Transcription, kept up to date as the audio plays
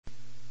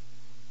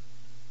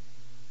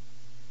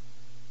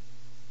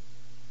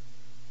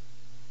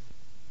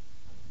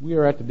We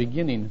are at the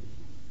beginning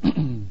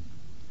of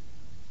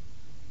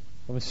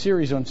a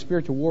series on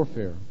spiritual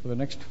warfare. For the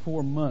next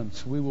 4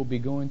 months, we will be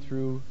going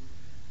through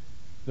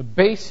the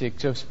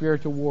basics of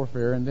spiritual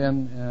warfare, and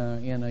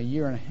then in a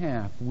year and a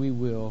half, we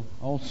will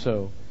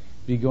also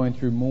be going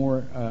through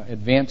more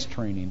advanced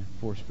training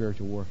for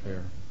spiritual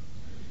warfare.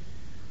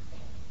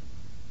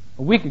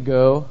 A week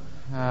ago,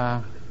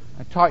 I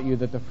taught you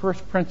that the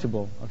first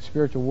principle of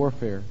spiritual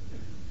warfare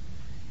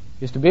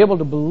is to be able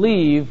to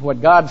believe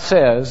what God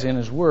says in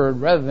His Word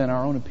rather than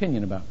our own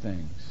opinion about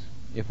things.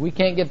 If we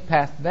can't get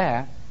past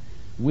that,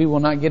 we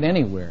will not get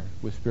anywhere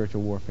with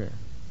spiritual warfare.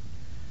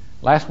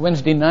 Last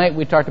Wednesday night,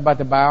 we talked about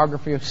the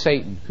biography of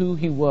Satan, who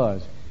he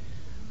was.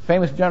 A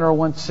famous general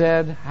once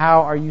said,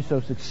 "How are you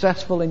so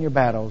successful in your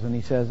battles?" And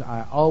he says,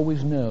 "I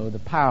always know the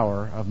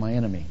power of my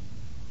enemy."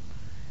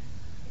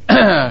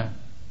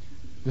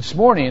 This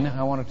morning,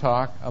 I want to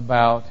talk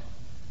about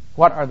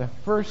what are the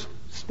first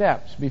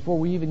steps before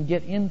we even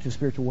get into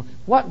spiritual war.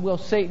 What will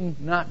Satan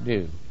not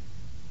do?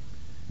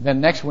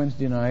 Then next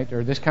Wednesday night,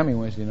 or this coming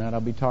Wednesday night, I'll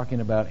be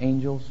talking about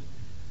angels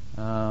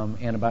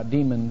and about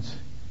demons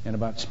and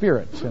about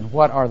spirits and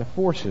what are the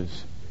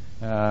forces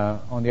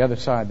on the other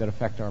side that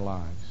affect our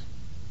lives.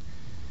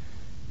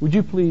 Would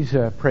you please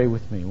pray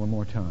with me one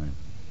more time?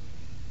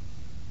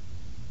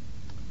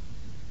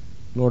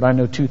 Lord, I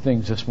know two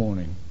things this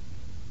morning.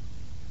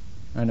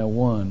 I know,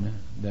 one,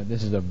 that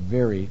this is a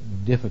very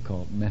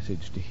difficult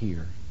message to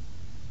hear.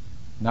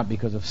 Not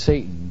because of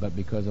Satan, but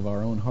because of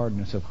our own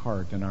hardness of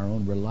heart and our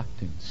own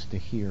reluctance to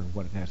hear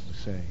what it has to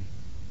say.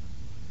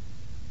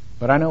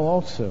 But I know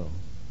also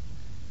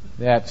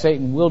that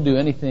Satan will do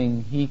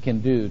anything he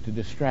can do to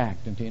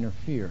distract and to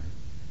interfere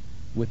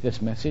with this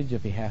message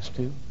if he has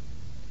to.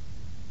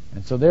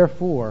 And so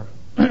therefore,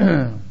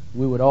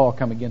 we would all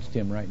come against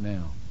him right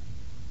now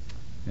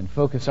and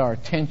focus our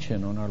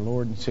attention on our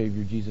Lord and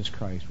Savior Jesus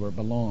Christ, where it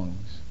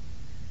belongs.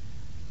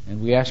 And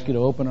we ask you to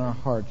open our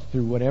hearts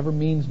through whatever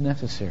means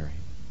necessary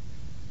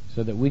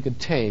so that we could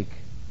take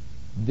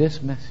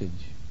this message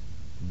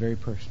very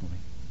personally.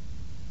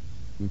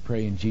 We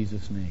pray in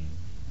Jesus' name.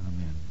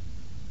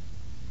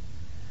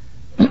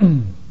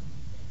 Amen.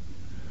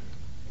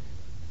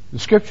 The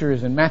scripture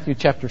is in Matthew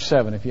chapter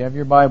 7. If you have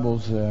your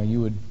Bibles,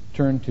 you would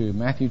turn to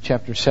Matthew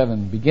chapter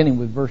 7, beginning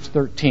with verse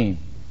 13.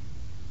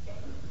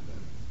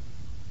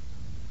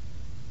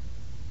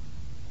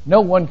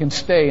 No one can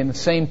stay in the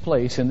same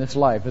place in this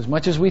life. As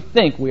much as we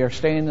think we are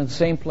staying in the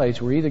same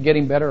place, we're either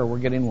getting better or we're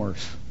getting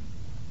worse.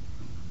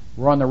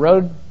 We're on the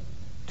road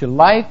to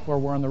life or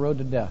we're on the road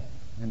to death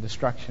and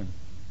destruction.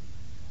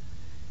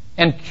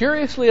 And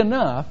curiously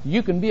enough,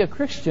 you can be a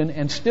Christian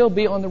and still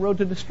be on the road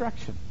to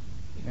destruction.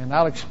 And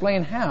I'll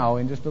explain how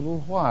in just a little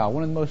while.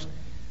 One of the most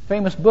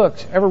famous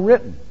books ever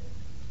written,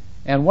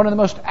 and one of the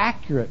most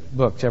accurate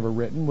books ever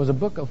written, was a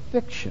book of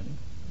fiction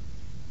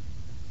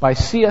by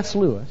C.S.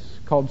 Lewis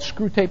called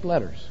Screwtape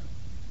Letters.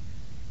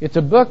 It's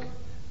a book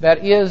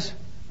that is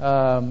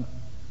a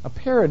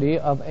parody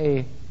of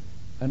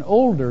an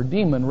older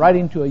demon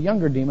writing to a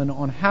younger demon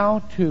on how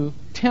to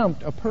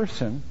tempt a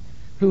person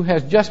who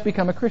has just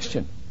become a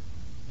Christian.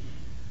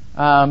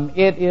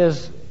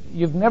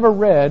 You've never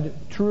read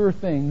truer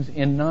things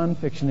in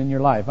nonfiction in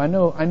your life. I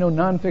know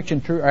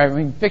nonfiction true. I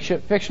mean,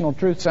 fictional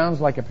truth sounds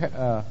like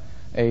a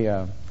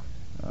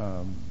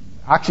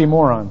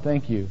oxymoron.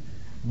 Thank you.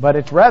 But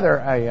it's rather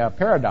a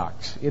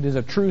paradox. It is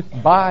a truth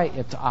by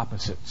its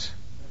opposites.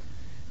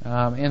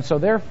 And so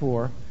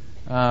therefore,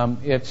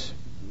 it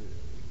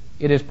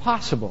is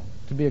possible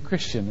to be a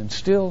Christian and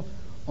still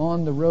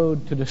on the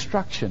road to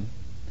destruction.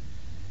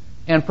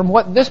 And from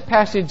what this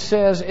passage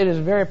says, it is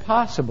very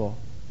possible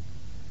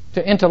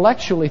to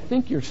intellectually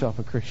think yourself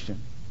a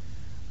Christian,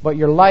 but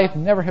your life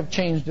never have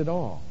changed at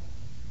all.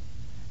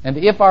 And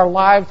if our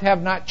lives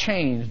have not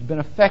changed, been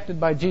affected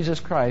by Jesus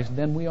Christ,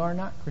 then we are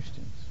not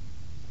Christians.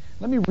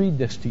 Let me read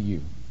this to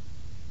you.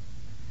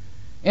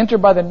 Enter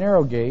by the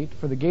narrow gate,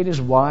 for the gate is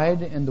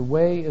wide and the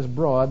way is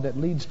broad that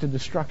leads to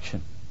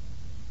destruction.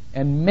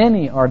 And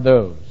many are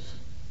those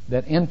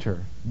that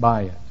enter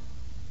by it.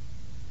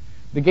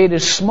 The gate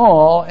is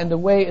small and the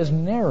way is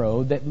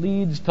narrow that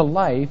leads to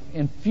life,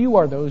 and few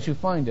are those who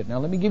find it. Now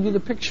let me give you the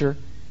picture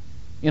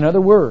in other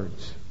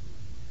words.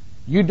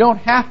 You don't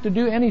have to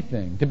do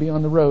anything to be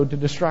on the road to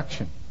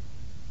destruction.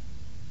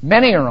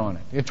 Many are on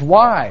it. It's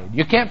wide.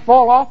 You can't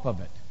fall off of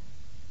it.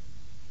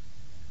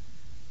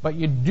 But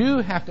you do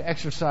have to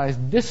exercise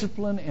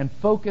discipline and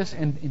focus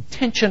and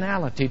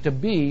intentionality to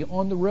be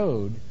on the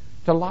road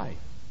to life.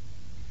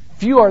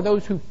 Few are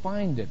those who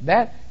find it.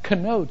 That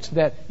connotes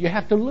that you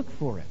have to look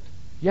for it.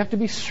 You have to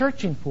be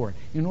searching for it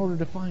in order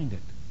to find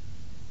it.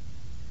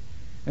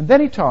 And then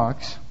he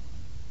talks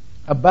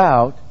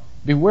about,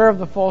 beware of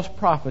the false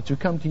prophets who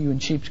come to you in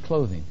sheep's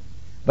clothing,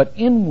 but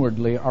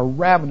inwardly are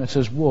ravenous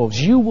as wolves.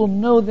 You will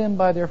know them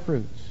by their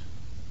fruits.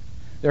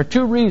 There are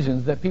two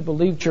reasons that people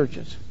leave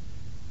churches.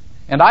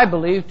 And I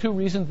believe two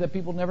reasons that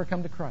people never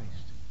come to Christ.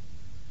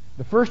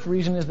 The first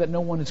reason is that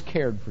no one has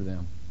cared for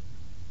them.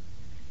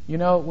 You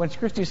know, when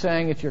Christy's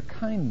saying it's your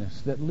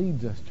kindness that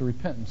leads us to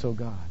repentance, O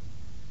God,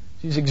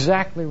 she's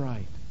exactly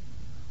right.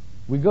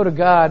 We go to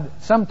God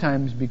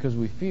sometimes because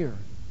we fear,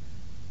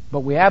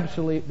 but we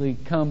absolutely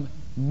come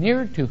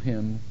near to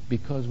Him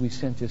because we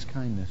sense His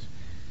kindness.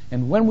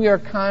 And when we are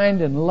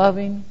kind and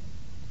loving,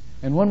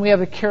 and when we have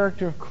the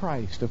character of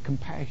Christ, of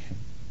compassion,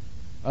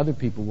 other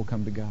people will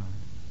come to God.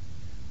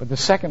 But the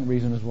second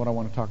reason is what I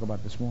want to talk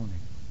about this morning.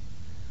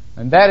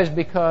 And that is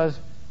because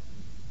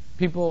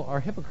people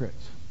are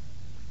hypocrites.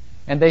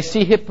 And they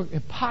see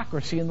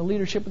hypocrisy in the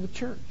leadership of the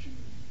church.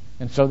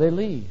 And so they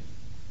leave.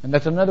 And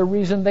that's another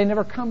reason they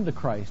never come to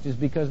Christ, is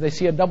because they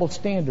see a double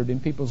standard in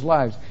people's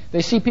lives.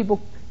 They see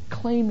people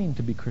claiming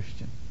to be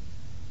Christian,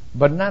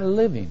 but not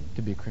living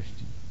to be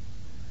Christian.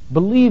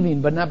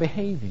 Believing, but not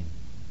behaving.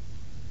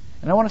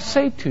 And I want to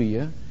say to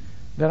you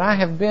that I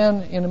have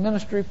been in a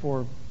ministry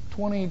for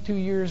 22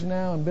 years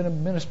now and been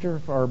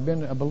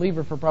a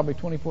believer for probably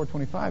 24,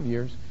 25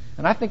 years.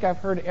 And I think I've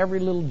heard every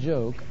little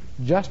joke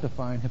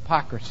justifying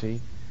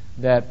hypocrisy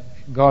that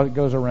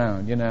goes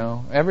around, you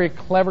know. Every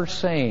clever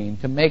saying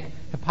to make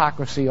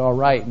hypocrisy all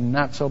right and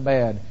not so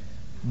bad.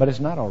 But it's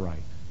not all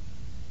right.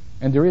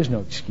 And there is no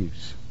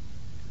excuse.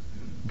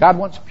 God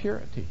wants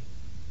purity.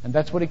 And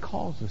that's what He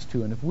calls us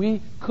to. And if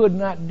we could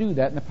not do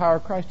that in the power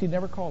of Christ, He'd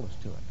never call us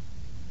to it.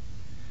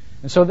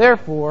 And so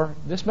therefore,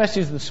 this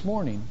message this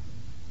morning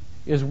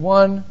is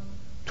one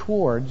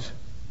towards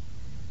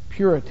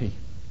purity.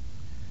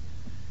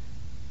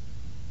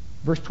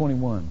 Verse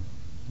 21.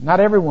 Not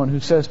everyone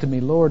who says to me,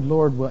 Lord,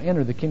 Lord, will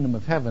enter the kingdom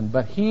of heaven,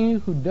 but he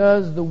who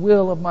does the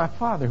will of my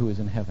Father who is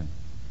in heaven.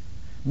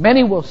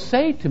 Many will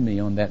say to me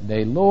on that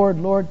day, Lord,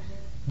 Lord,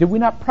 did we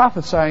not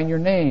prophesy in your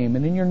name,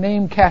 and in your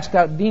name cast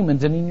out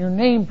demons, and in your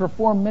name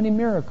perform many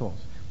miracles?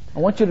 I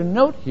want you to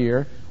note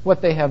here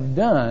what they have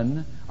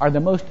done are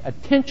the most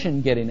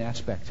attention-getting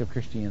aspects of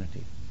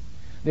Christianity.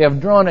 They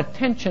have drawn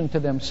attention to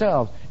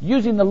themselves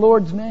using the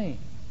Lord's name.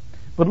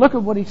 But look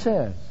at what He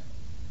says.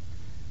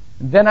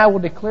 And then I will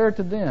declare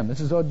to them,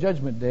 this is on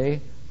Judgment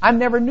Day, I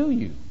never knew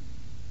you.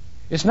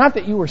 It's not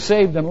that you were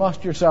saved and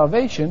lost your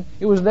salvation.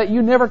 It was that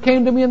you never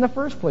came to me in the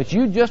first place.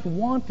 You just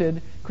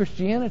wanted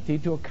Christianity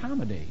to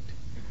accommodate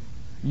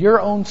your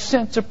own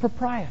sense of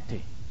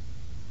propriety.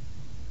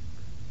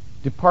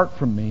 Depart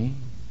from me,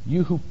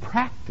 you who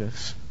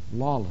practice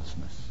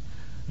lawlessness.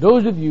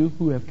 Those of you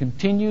who have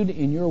continued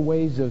in your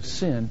ways of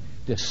sin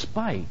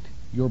despite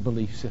your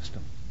belief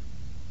system.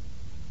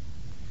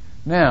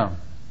 Now,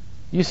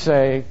 you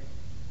say,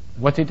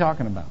 what's he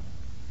talking about?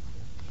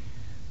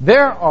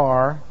 There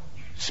are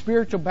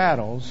spiritual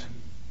battles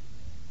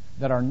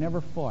that are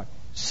never fought.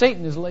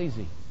 Satan is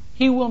lazy.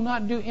 He will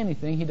not do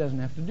anything he doesn't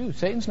have to do.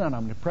 Satan's not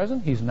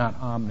omnipresent. He's not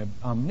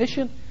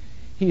omniscient.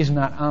 He is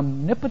not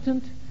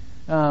omnipotent.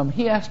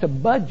 He has to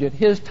budget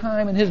his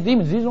time and his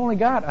demons. He's only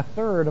got a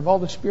third of all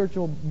the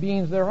spiritual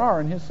beings there are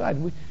on his side.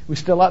 We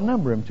still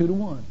outnumber him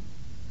 2-1.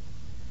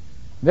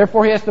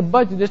 Therefore, he has to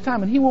budget his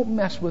time, and he won't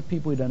mess with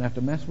people he doesn't have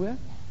to mess with.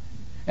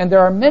 And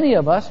there are many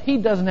of us he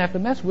doesn't have to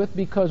mess with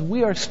because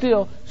we are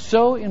still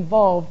so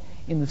involved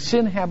in the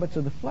sin habits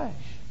of the flesh.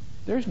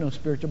 There's no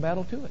spiritual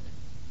battle to it.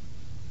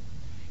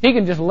 He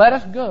can just let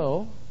us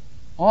go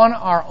on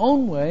our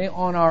own way,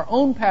 on our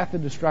own path to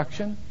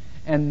destruction,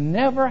 and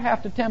never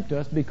have to tempt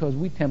us because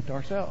we tempt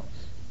ourselves.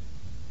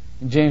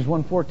 And James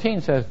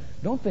 1:14 says,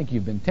 don't think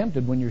you've been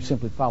tempted when you're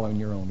simply following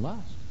your own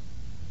lust.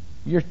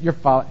 You're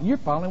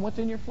following what's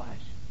in your flesh.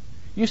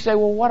 You say,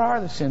 well, what are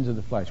the sins of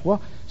the flesh?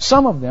 Well,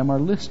 some of them are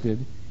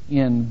listed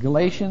in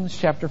Galatians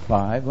chapter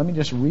 5. Let me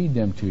just read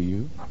them to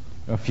you,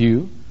 a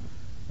few.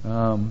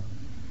 Now,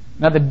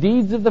 the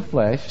deeds of the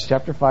flesh,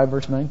 chapter 5,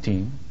 verse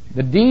 19,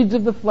 the deeds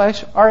of the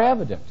flesh are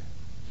evident.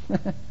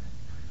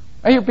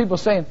 I hear people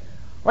saying,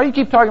 why do you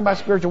keep talking about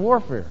spiritual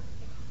warfare?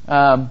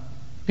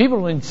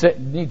 People need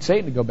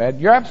Satan to go bad.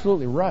 You're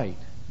absolutely right.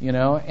 You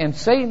know, and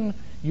Satan,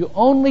 you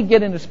only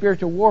get into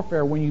spiritual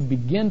warfare when you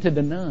begin to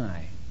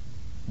deny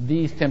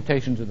these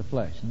temptations of the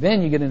flesh.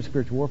 Then you get into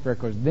spiritual warfare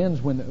because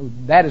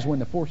that is when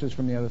the forces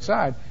from the other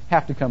side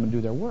have to come and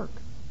do their work.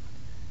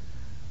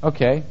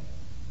 Okay.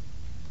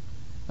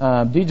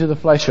 Deeds of the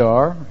flesh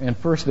are, and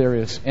first there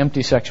is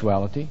empty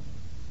sexuality,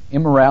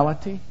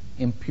 immorality,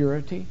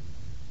 impurity,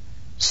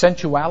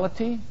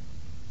 sensuality.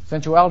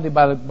 Sensuality,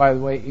 by the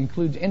way,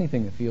 includes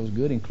anything that feels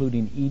good,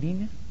 including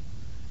eating,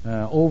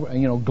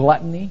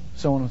 gluttony,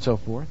 so on and so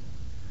forth.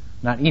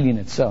 Not eating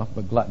itself,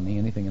 but gluttony,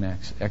 anything in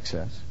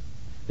excess.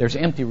 There's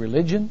empty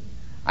religion,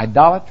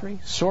 idolatry,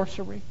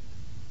 sorcery.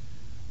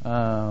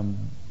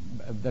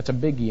 That's a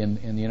biggie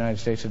in the United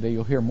States today.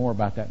 You'll hear more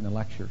about that in the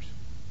lectures.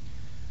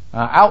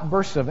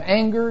 Outbursts of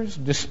angers,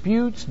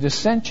 disputes,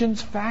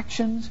 dissensions,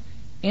 factions,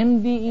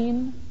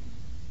 envying,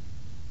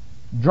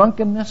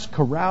 drunkenness,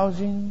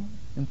 carousing,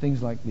 and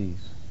things like these.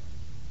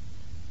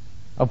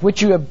 Of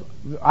which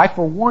I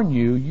forewarn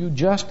you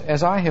just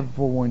as I have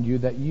forewarned you,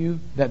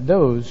 that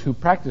those who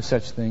practice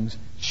such things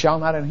shall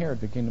not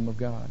inherit the kingdom of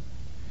God.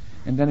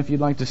 And then if you'd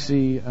like to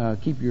see,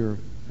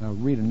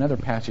 read another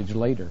passage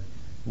later,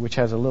 which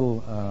has a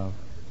little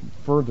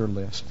further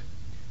list.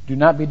 Do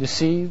not be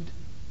deceived.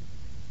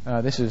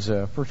 This is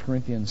 1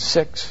 Corinthians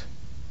 6,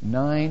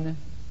 9.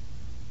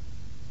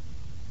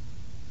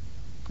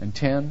 and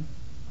 10.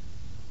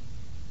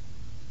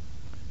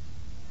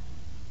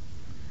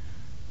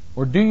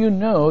 Or do you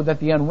know that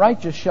the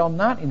unrighteous shall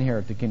not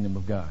inherit the kingdom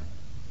of God?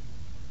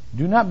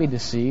 Do not be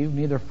deceived,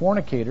 neither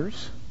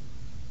fornicators.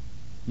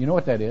 You know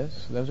what that is.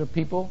 Those are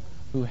people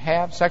who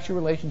have sexual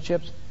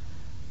relationships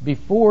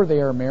before they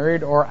are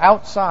married or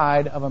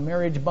outside of a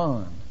marriage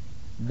bond.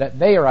 That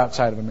they are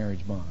outside of a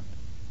marriage bond.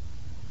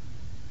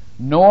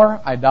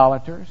 Nor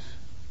idolaters,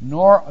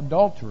 nor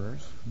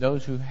adulterers,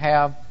 those who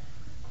have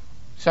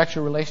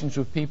sexual relations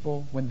with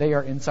people when they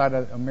are inside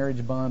a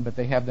marriage bond, but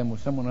they have them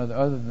with someone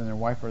other than their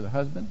wife or the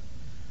husband.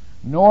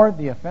 Nor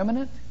the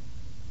effeminate.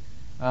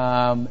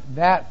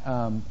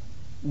 That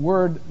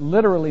word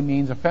literally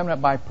means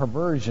effeminate by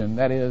perversion.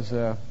 That is,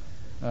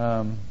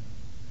 let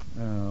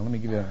me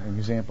give you an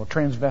example.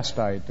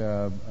 Transvestite,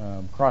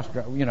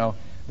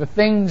 the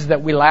things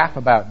that we laugh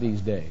about these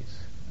days,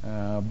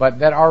 but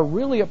that are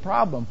really a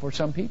problem for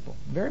some people.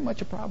 Very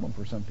much a problem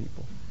for some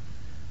people.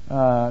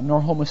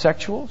 Nor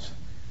homosexuals,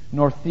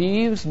 nor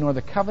thieves, nor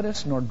the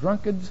covetous, nor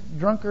drunkards,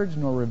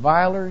 nor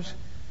revilers,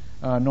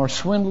 nor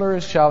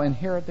swindlers shall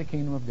inherit the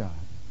kingdom of God.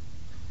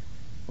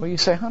 Well, you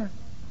say, Hunter,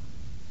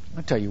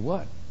 I'll tell you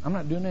what, I'm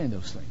not doing any of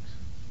those things.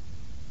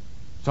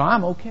 So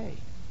I'm okay.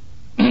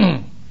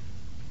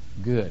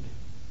 Good.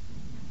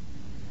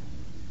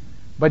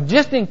 But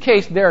just in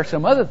case there are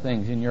some other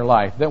things in your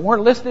life that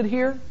weren't listed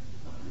here,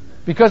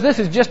 because this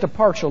is just a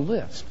partial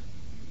list,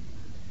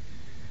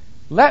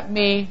 let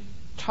me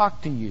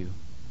talk to you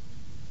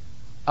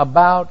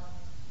about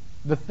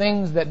the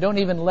things that don't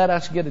even let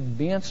us get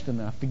advanced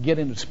enough to get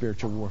into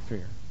spiritual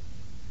warfare.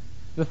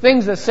 The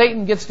things that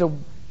Satan gets to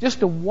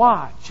just to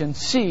watch and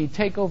see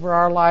take over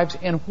our lives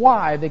and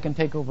why they can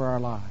take over our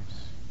lives.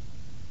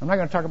 I'm not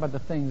going to talk about the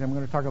things, I'm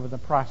going to talk about the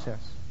process.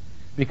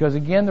 Because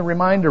again, the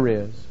reminder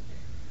is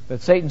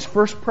that Satan's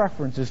first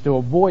preference is to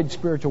avoid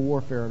spiritual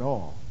warfare at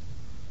all.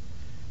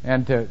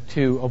 And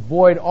to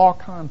avoid all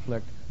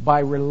conflict by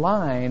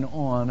relying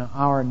on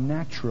our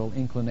natural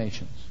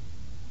inclinations.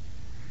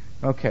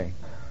 Okay.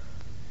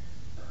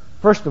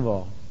 First of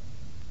all,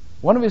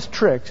 one of his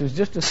tricks is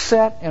just to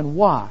set and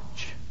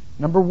watch,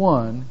 number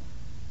one,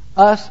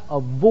 us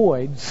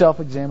avoid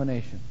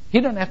self-examination. He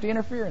doesn't have to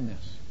interfere in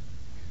this.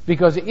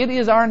 Because it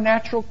is our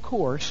natural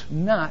course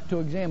not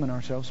to examine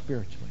ourselves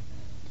spiritually.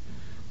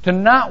 To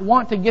not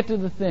want to get to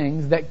the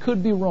things that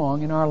could be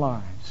wrong in our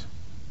lives.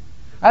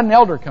 I had an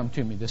elder come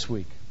to me this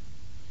week.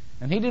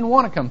 And he didn't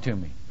want to come to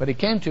me. But he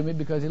came to me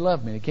because he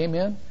loved me. He came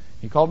in,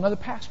 he called another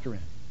pastor in.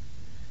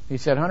 He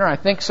said, Hunter, I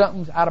think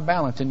something's out of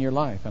balance in your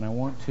life, and I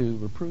want to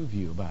reprove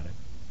you about it.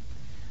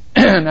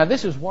 Now,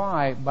 this is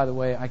why, by the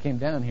way, I came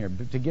down here,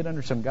 to get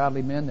under some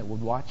godly men that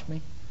would watch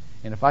me,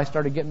 and if I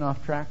started getting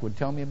off track, would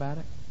tell me about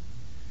it.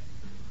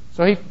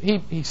 So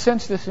he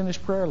sensed this in his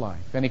prayer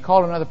life, and he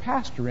called another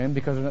pastor in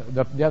because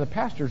the other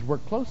pastors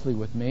worked closely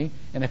with me,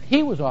 and if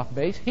he was off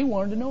base, he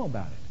wanted to know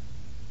about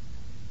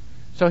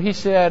it. So he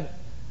said,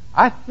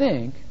 I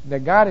think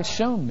that God has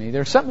shown me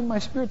there's something in my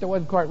spirit that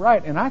wasn't quite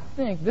right, and I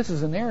think this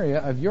is an area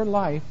of your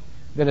life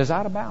that is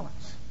out of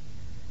balance,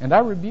 and I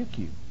rebuke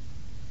you.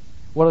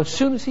 Well, as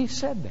soon as he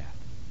said that,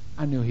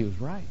 I knew he was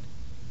right.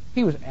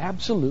 He was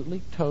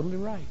absolutely, totally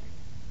right.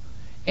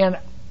 And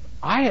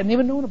I hadn't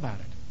even known about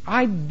it.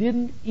 I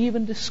didn't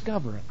even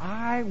discover it.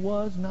 I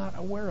was not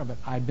aware of it.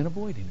 I'd been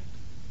avoiding it.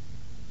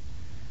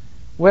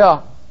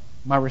 Well,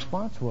 my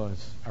response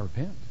was, I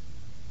repent.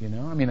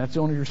 That's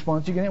the only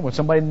response you can have. When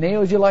somebody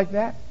nails you like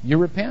that, you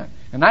repent.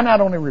 And I not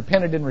only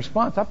repented in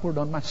response, I put it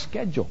on my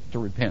schedule to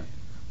repent.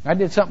 I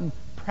did something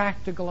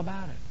practical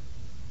about it.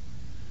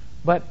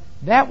 But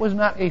that was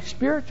not a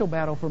spiritual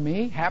battle for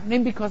me,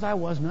 happening because I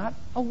was not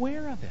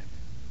aware of it.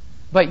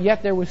 But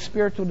yet there was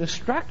spiritual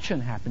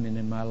destruction happening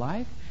in my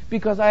life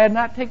because I had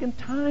not taken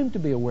time to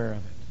be aware of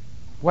it,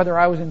 whether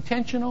I was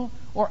intentional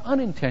or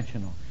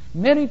unintentional.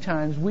 Many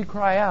times we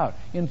cry out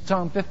in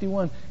Psalm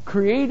 51,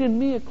 create in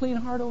me a clean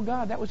heart, O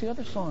God. That was the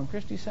other song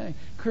Christy sang.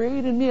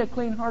 Create in me a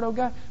clean heart, O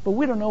God. But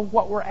we don't know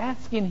what we're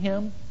asking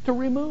Him to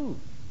remove.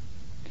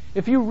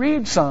 If you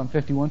read Psalm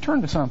 51,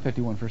 turn to Psalm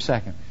 51 for a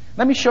second.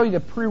 Let me show you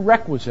the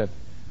prerequisite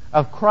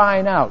of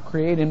crying out,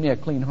 create in me a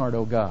clean heart,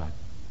 O God.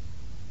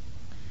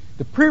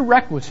 The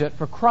prerequisite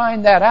for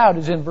crying that out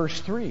is in verse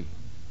 3,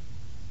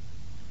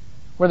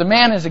 where the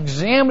man has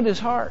examined his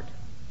heart.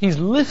 He's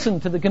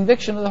listened to the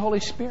conviction of the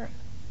Holy Spirit.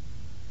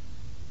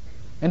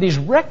 And he's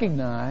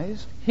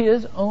recognized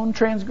his own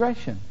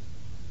transgression.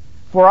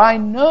 For I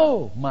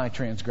know my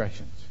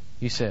transgressions,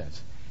 he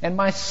says, and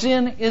my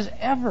sin is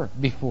ever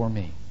before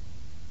me.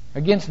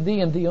 Against thee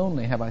and thee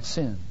only have I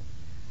sinned,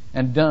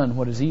 and done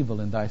what is evil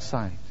in thy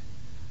sight,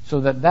 so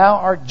that thou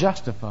art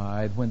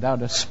justified when thou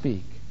dost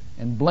speak,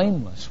 and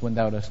blameless when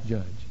thou dost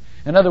judge.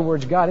 In other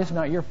words, God, it's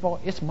not your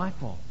fault, it's my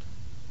fault.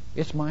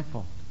 It's my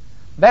fault.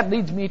 That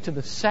leads me to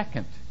the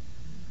second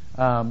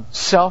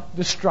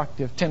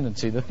self-destructive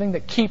tendency, the thing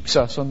that keeps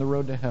us on the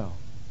road to hell.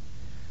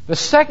 The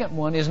second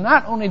one is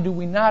not only do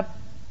we not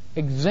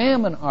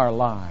examine our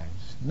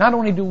lives, not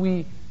only do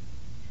we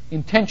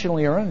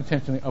intentionally or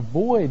unintentionally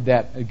avoid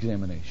that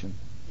examination,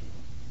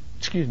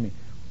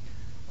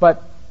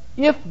 But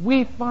if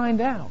we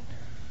find out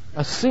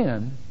a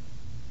sin,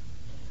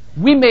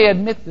 we may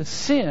admit the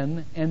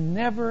sin and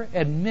never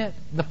admit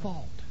the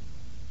fault.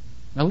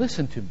 Now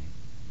listen to me.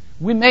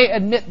 We may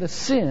admit the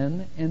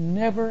sin and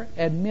never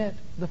admit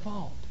the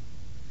fault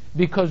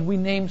because we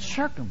name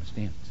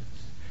circumstances.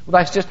 Well,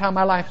 that's just how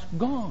my life's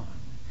gone.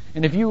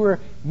 And if you were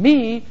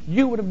me,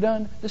 you would have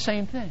done the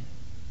same thing.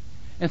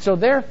 And so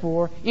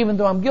therefore, even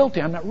though I'm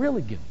guilty, I'm not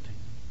really guilty.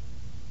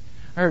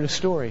 I heard a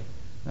story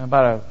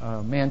about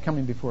a man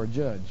coming before a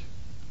judge.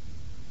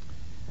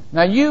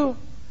 Now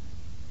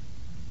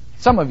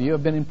some of you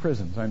have been in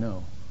prisons, I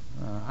know.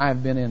 I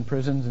have been in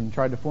prisons and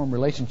tried to form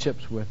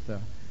relationships with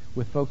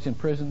folks in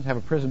prisons, have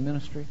a prison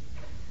ministry.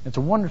 It's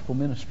a wonderful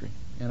ministry,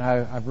 and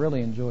I've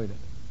really enjoyed it.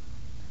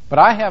 But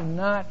I have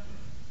not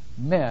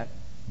met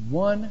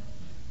one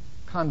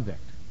convict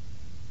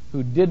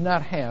who did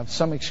not have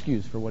some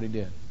excuse for what he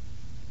did.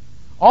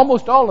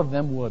 Almost all of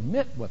them will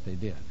admit what they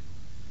did,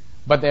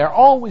 but they are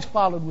always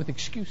followed with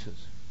excuses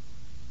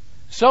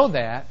so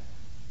that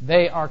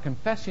they are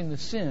confessing the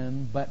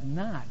sin but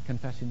not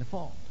confessing the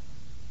fault.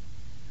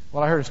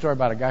 Well, I heard a story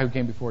about a guy who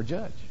came before a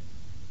judge,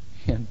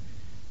 and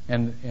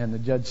the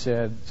judge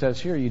says,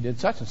 "Here, you did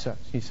such and such."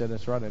 He said,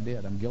 "That's right, I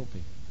did. I'm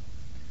guilty."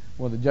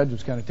 Well, the judge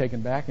was kind of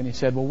taken back, and he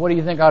said, "Well, what do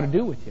you think I ought to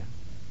do with you?"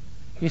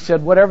 He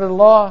said, "Whatever the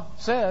law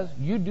says,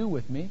 you do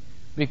with me,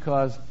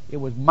 because it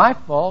was my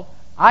fault.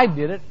 I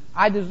did it.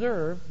 I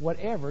deserve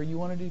whatever you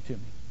want to do to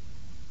me."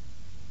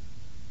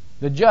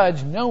 The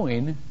judge,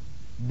 knowing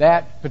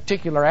that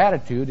particular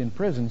attitude in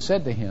prison,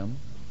 said to him,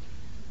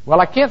 "Well,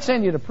 I can't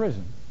send you to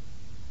prison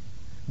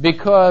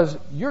because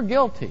you're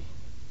guilty.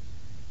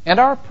 And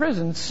our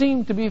prisons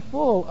seem to be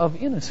full of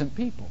innocent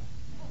people.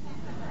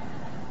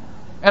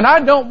 And I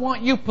don't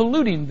want you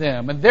polluting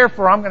them, and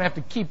therefore I'm going to have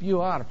to keep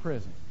you out of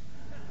prison."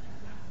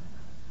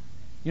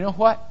 You know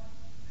what?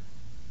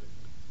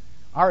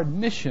 Our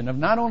admission of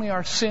not only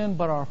our sin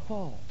but our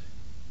fault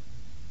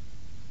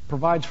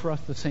provides for us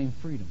the same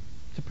freedom.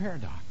 It's a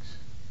paradox.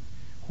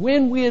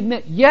 When we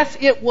admit, yes,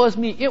 it was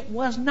me, it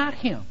was not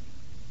him,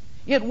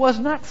 it was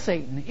not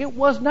Satan, it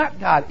was not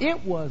God,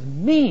 it was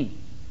me,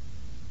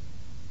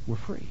 we're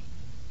free.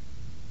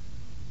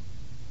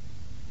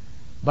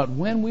 But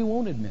when we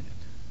won't admit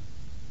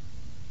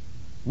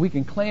it, we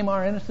can claim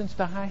our innocence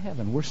to high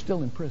heaven. We're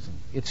still in prison.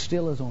 It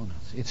still is on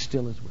us. It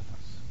still is with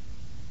us.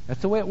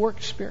 That's the way it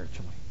works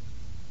spiritually.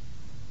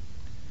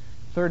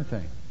 Third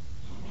thing.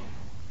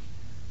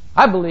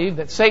 I believe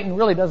that Satan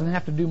really doesn't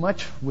have to do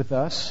much with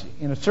us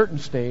in a certain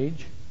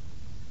stage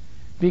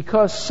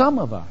because some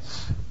of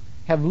us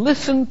have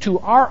listened to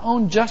our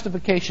own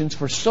justifications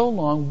for so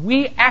long,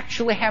 we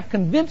actually have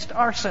convinced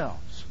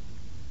ourselves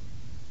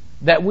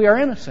that we are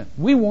innocent.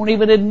 We won't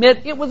even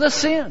admit it was a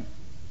sin.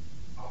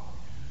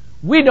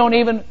 We don't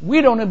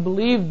even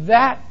believe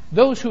that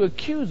those who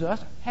accuse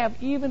us have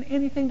even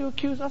anything to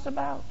accuse us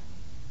about.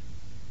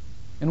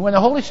 And when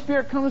the Holy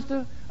Spirit comes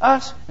to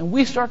us and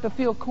we start to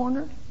feel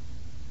cornered,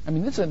 I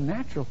mean, this is a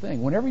natural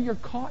thing. Whenever you're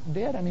caught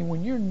dead, I mean,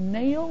 when you're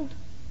nailed,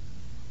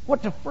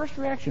 what's the first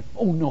reaction?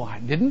 "Oh, no, I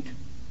didn't.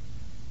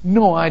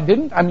 No, I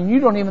didn't." I mean, you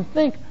don't even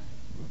think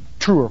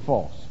true or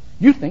false.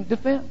 You think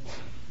defense.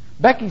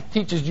 Becky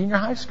teaches junior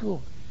high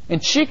school,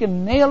 and she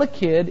can nail a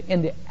kid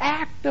in the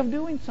act of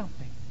doing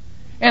something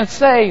and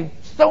say,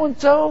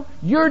 "So-and-so,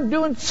 you're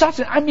doing such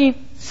a..." I mean,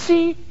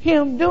 see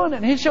him doing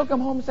it. And she'll come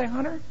home and say,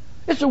 "Hunter,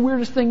 it's the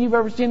weirdest thing you've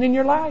ever seen in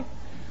your life."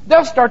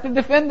 They'll start to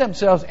defend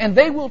themselves, and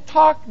they will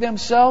talk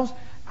themselves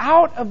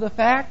out of the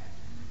fact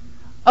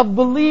of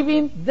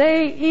believing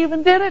they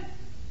even did it.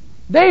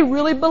 They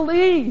really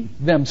believe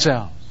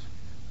themselves.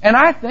 And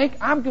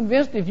I'm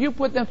convinced if you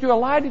put them through a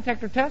lie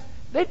detector test,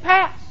 they'd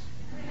pass.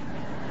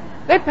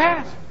 They'd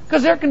pass,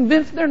 because they're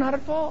convinced they're not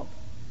at fault.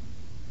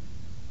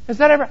 Has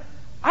that ever...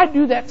 I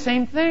do that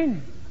same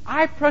thing.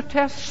 I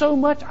protest so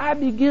much, I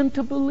begin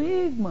to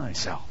believe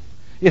myself.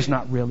 It's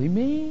not really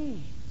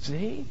me.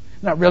 See?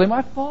 Not really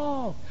my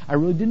fault. I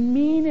really didn't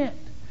mean it.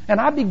 And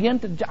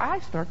I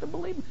start to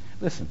believe.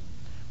 Listen,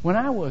 when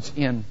I was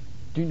in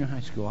junior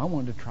high school, I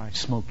wanted to try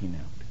smoking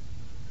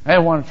out. I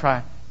wanted to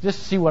try just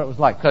to see what it was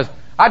like. Because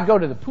I'd go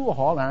to the pool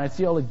hall and I'd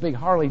see all these big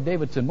Harley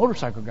Davidson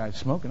motorcycle guys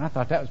smoke, and I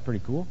thought that was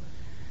pretty cool.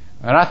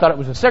 And I thought it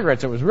was the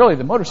cigarettes. It was really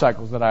the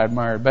motorcycles that I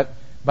admired.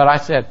 But I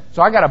said,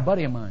 so I got a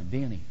buddy of mine,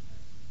 Danny.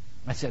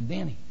 I said,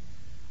 "Danny,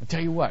 I'll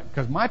tell you what,"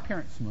 because my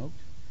parents smoked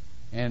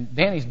and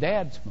Danny's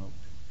dad smoked.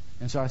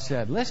 And so I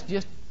said, "Let's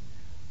just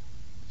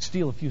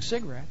steal a few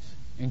cigarettes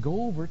and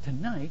go over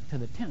tonight to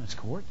the tennis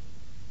court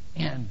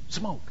and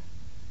smoke."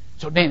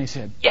 So Danny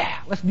said, "Yeah,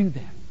 let's do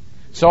that."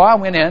 So I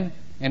went in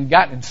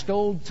and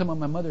stole some of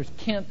my mother's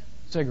Kent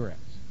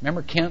cigarettes.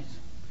 Remember Kent's?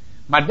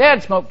 My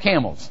dad smoked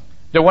Camels.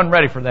 They wasn't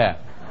ready for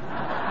that.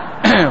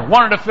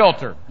 Wanted a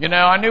filter.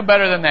 I knew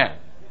better than that.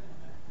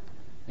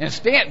 And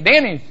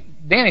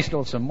Danny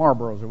stole some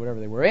Marlboros or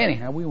whatever they were.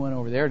 Anyhow, we went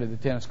over there to the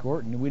tennis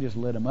court and we just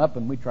lit them up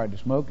and we tried to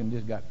smoke and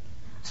just got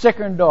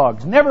sicker than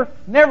dogs. Never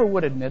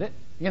would admit it.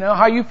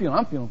 How you feeling?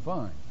 I'm feeling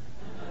fine.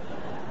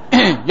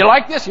 You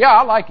like this? Yeah,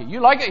 I like it. You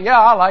like it? Yeah,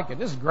 I like it.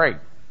 This is great.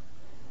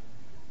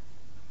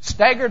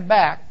 staggered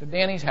back to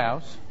Danny's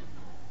house.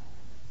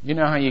 You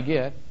know how you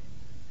get.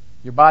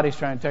 Your body's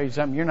trying to tell you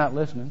something. You're not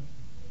listening.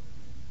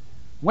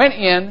 Went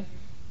in,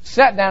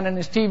 sat down in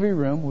his TV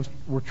room.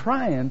 We're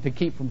trying to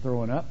keep from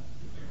throwing up.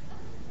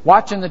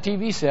 Watching the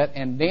TV set,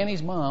 and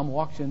Danny's mom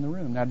walks in the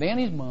room. Now,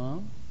 Danny's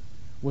mom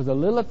was a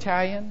little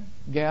Italian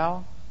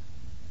gal,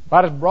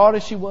 about as broad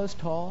as she was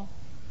tall,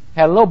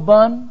 had a little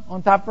bun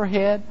on top of her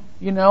head,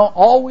 you know,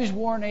 always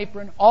wore an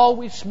apron,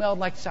 always smelled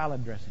like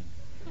salad dressing.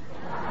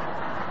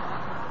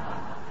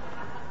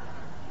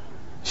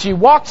 She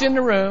walks in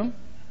the room,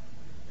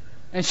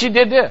 and she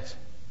did this.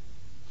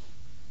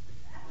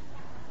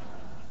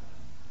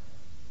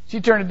 She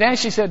turned to Danny,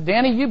 she said,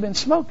 "Danny, you've been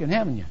smoking,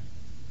 haven't you?"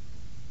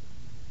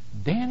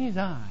 Danny's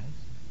eyes,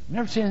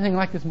 never seen anything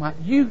like this in my life.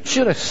 You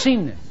should have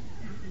seen this.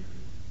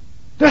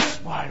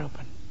 This wide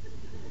open.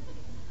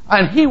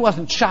 And he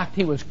wasn't shocked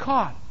he was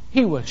caught.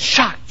 He was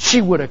shocked she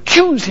would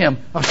accuse him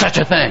of such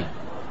a thing.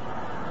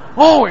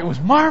 Oh, it was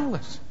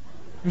marvelous.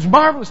 It was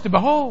marvelous to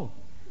behold.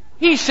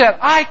 He said,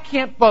 "I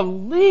can't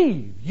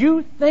believe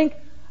you think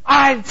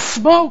I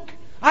smoke.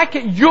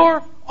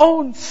 Your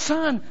own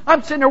son.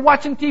 I'm sitting there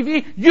watching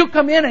TV. You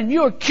come in and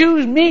you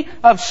accuse me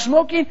of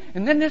smoking."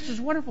 And then this is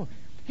wonderful.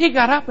 He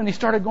got up and he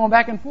started going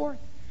back and forth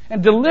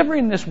and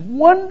delivering this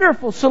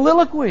wonderful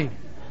soliloquy.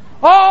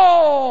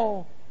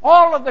 Oh,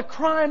 all of the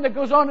crime that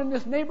goes on in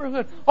this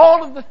neighborhood,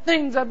 all of the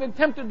things I've been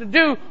tempted to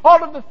do,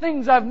 all of the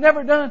things I've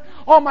never done.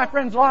 All my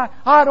friends lie,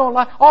 I don't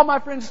lie. All my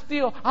friends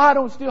steal, I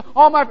don't steal.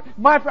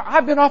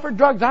 I've been offered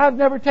drugs, I've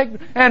never taken.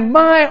 And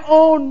my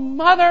own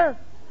mother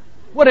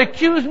would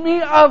accuse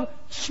me of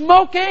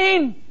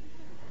smoking.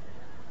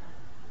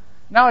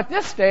 Now at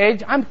this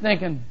stage, I'm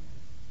thinking,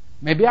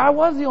 maybe I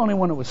was the only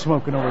one that was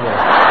smoking over there.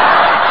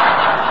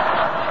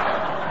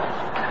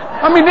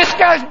 I mean, this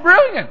guy's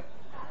brilliant.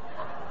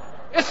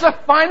 It's the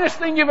finest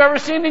thing you've ever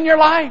seen in your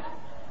life.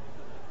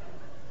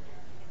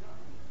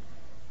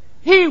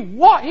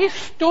 He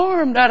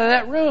stormed out of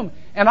that room.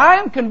 And I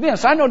am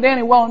convinced, I know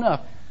Danny well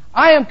enough,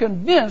 I am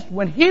convinced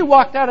when he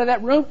walked out of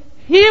that room,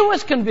 he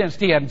was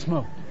convinced he hadn't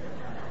smoked.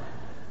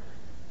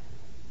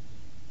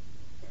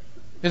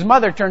 His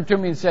mother turned to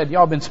me and said,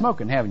 "Y'all been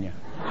smoking, haven't you?"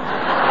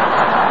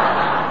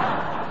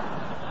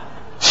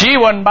 She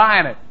wasn't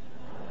buying it.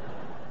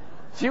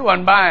 She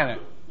wasn't buying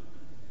it.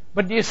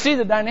 But do you see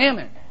the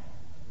dynamic?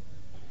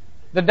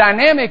 The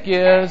dynamic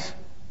is,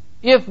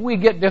 if we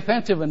get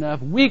defensive enough,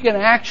 we can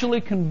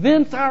actually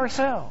convince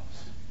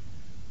ourselves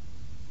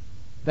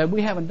that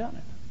we haven't done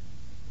it.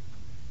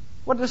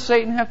 What does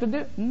Satan have to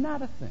do?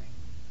 Not a thing.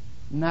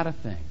 Not a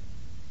thing.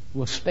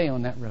 We'll stay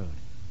on that road.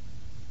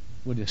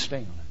 We'll just stay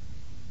on it.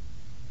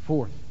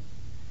 Fourth,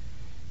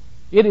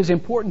 it is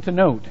important to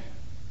note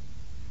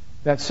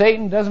that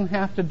Satan doesn't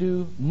have to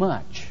do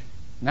much.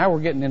 Now we're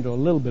getting into a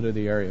little bit of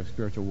the area of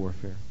spiritual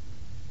warfare.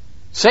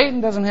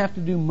 Satan doesn't have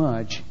to do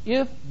much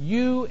if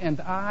you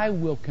and I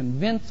will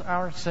convince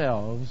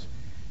ourselves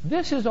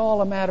this is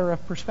all a matter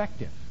of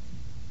perspective.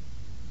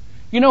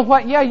 You know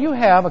what? Yeah, you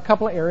have a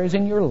couple of areas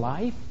in your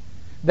life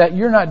that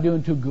you're not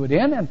doing too good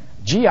in, and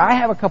gee, I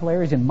have a couple of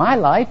areas in my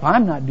life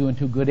I'm not doing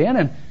too good in,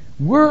 and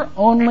we're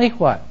only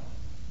what?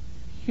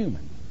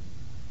 Human.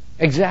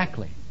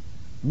 Exactly.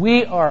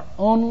 We are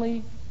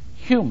only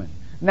human.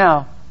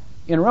 Now,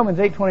 in Romans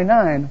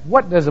 8:29,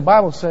 what does the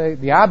Bible say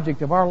the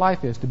object of our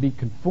life is? To be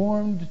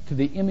conformed to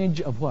the image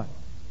of what?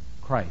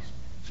 Christ.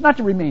 It's not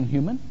to remain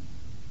human.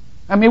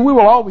 I mean, we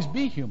will always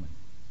be human.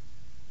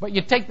 But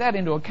you take that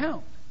into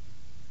account.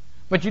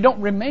 But you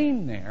don't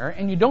remain there,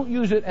 and you don't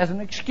use it as an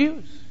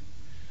excuse.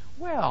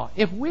 Well,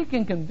 if we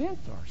can convince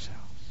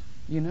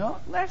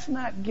ourselves, let's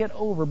not get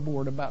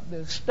overboard about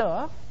this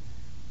stuff.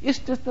 It's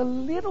just a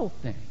little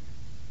thing.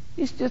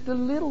 It's just a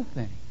little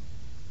thing.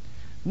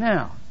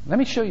 Now, let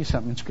me show you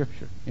something in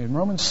Scripture. In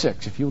Romans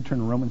 6, if you'll turn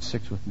to Romans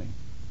 6 with me.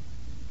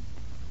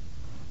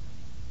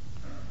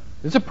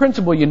 There's a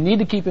principle you need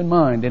to keep in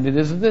mind, and it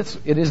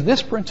is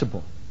this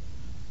principle.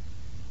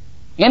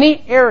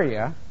 Any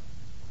area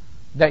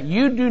that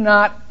you do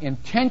not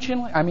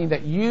intentionally,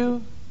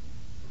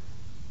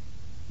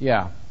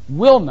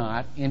 will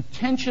not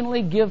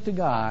intentionally give to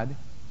God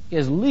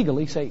is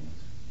legally Satan's.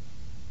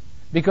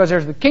 Because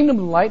there's the kingdom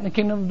of light and the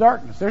kingdom of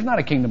darkness. There's not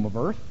a kingdom of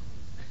earth.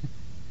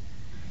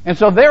 And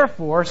so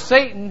therefore,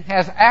 Satan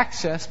has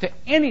access to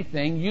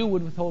anything you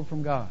would withhold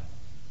from God.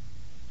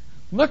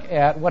 Look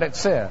at what it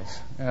says.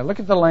 Look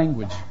at the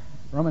language.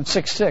 Romans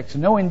 6:6.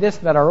 Knowing this,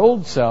 that our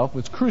old self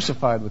was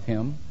crucified with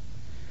him,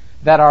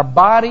 that our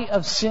body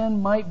of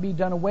sin might be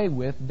done away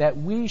with, that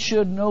we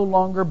should no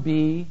longer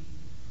be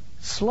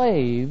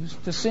slaves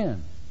to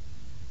sin.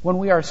 When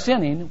we are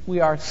sinning, we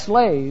are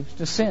slaves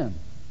to sin.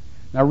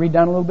 Now read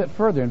down a little bit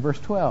further in verse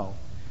 12.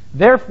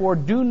 Therefore,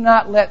 do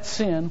not let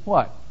sin,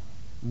 what?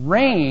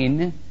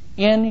 Reign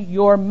in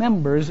your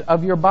members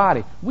of your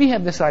body. We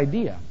have this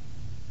idea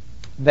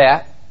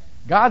that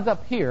God's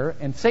up here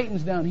and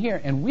Satan's down here,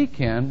 and we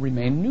can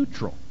remain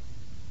neutral.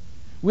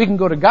 We can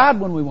go to God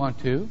when we want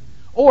to,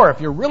 or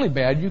if you're really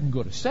bad, you can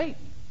go to Satan.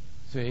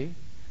 See?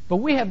 But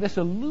we have this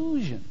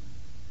illusion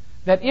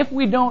that if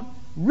we don't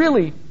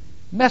really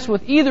mess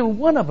with either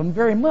one of them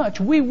very much,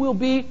 we will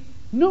be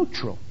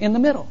neutral in the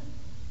middle.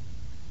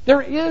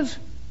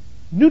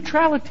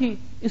 Neutrality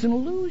is an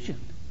illusion.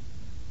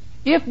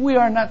 If we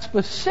are not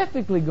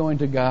specifically going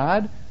to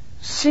God,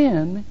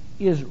 sin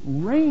is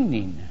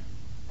reigning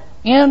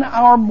in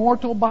our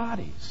mortal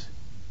bodies.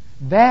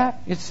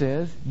 That, it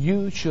says,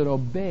 you should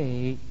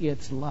obey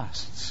its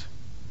lusts.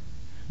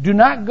 Do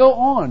not go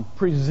on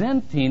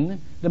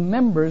presenting the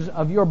members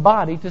of your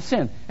body to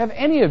sin. Have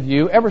any of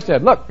you ever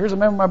said, look, here's a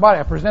member of my body,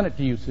 I present it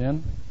to you,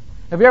 sin?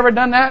 Have you ever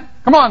done that?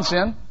 Come on,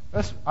 sin.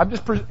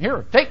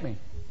 Here, take me.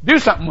 Do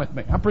something with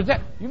me.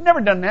 You've never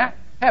done that,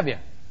 have you?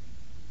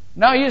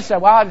 No, you just said,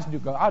 well,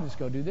 I'll just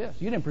go do this.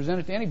 You didn't present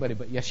it to anybody,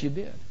 but yes, you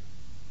did.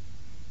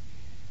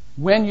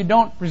 When you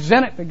don't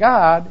present it to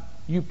God,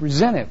 you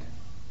present it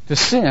to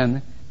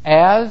sin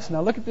as,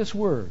 now look at this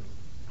word.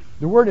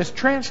 The word is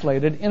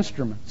translated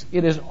instruments.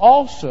 It is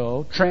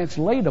also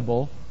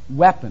translatable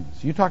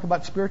weapons. You talk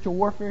about spiritual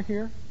warfare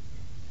here?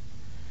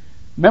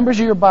 Members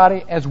of your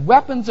body as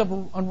weapons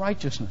of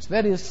unrighteousness.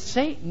 That is,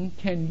 Satan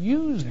can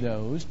use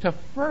those to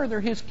further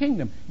his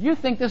kingdom. You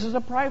think this is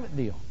a private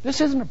deal.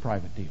 This isn't a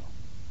private deal.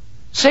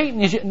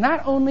 Satan is,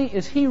 not only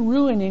is he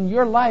ruining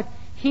your life,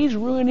 he's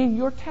ruining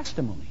your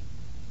testimony.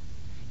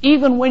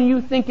 Even when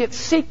you think it's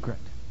secret,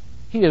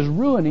 he is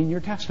ruining your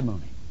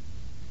testimony.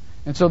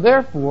 And so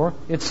therefore,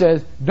 it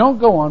says, don't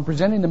go on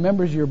presenting the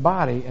members of your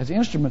body as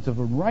instruments of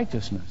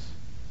unrighteousness,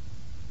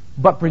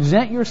 but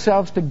present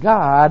yourselves to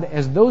God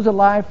as those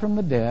alive from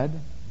the dead,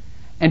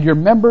 and your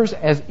members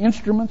as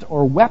instruments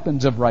or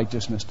weapons of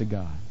righteousness to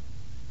God.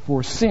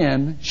 For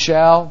sin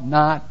shall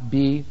not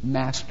be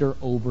master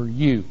over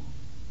you.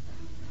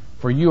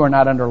 For you are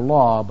not under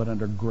law, but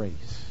under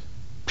grace.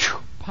 Phew,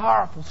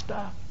 powerful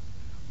stuff.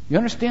 You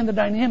understand the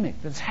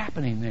dynamic that's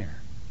happening there.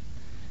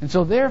 And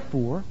so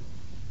therefore,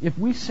 if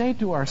we say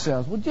to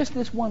ourselves, well, just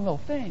this one little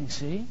thing,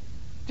 see?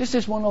 Just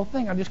this one little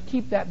thing. I'll just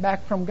keep that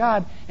back from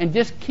God and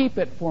just keep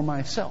it for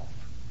myself.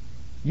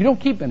 You don't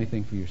keep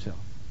anything for yourself.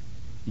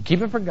 You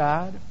keep it for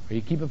God or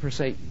you keep it for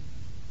Satan.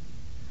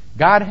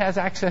 God has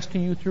access to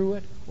you through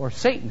it, or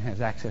Satan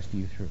has access to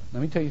you through it.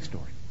 Let me tell you a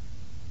story.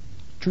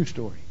 True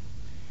story.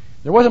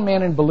 There was a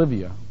man in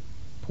Bolivia,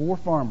 poor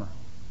farmer,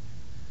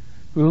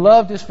 who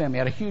loved his family,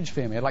 had a huge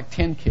family, had like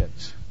 10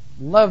 kids.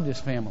 Loved his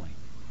family.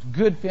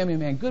 Good family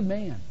man, good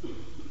man.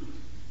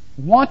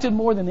 Wanted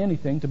more than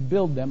anything to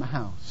build them a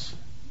house.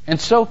 And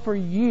so for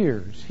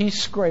years he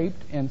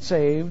scraped and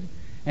saved,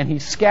 and he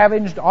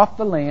scavenged off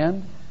the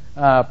land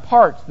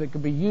parts that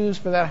could be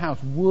used for that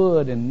house,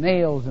 wood and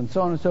nails and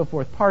so on and so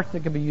forth, parts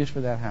that could be used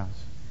for that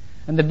house.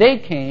 And the day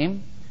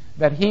came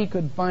that he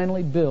could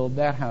finally build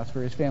that house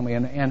for his family,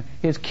 and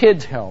his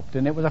kids helped,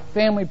 and it was a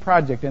family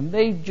project, and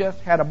they just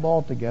had a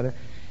ball together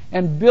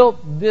and built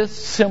this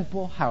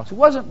simple house. It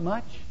wasn't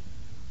much,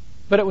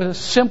 but it was a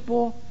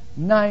simple,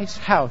 nice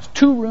house.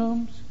 2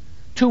 rooms,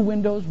 2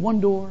 windows,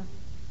 1 door.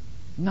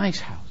 Nice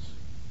house.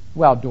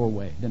 Well,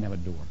 doorway. Didn't have a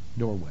door.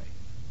 Doorway.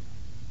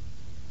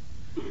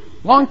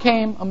 Along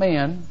came a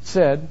man,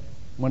 said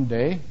one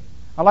day,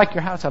 I like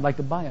your house, I'd like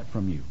to buy it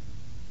from you.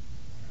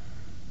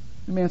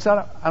 The man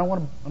said, I don't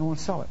want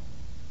to sell it.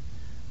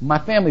 My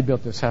family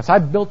built this house. I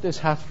built this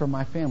house for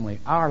my family.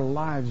 Our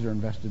lives are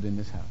invested in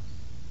this house.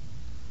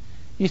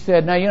 He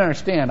said, now you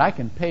understand, I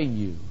can pay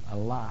you a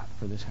lot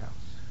for this house.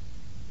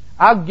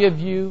 I'll give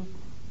you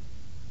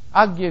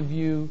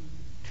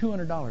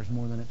 $200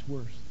 more than it's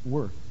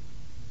worth.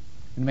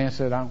 And the man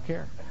said, I don't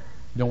care.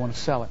 Don't want to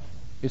sell it.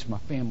 It's my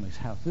family's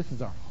house. This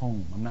is our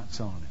home. I'm not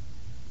selling it.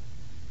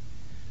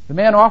 The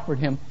man offered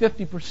him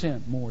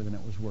 50% more than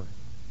it was worth.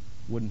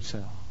 Wouldn't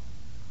sell.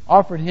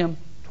 Offered him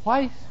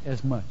twice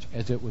as much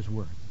as it was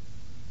worth.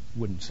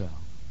 Wouldn't sell.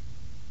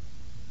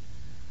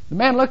 The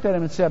man looked at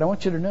him and said, I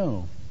want you to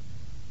know,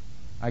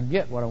 I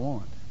get what I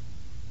want.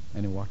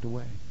 And he walked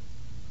away.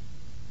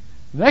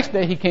 The next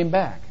day he came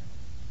back,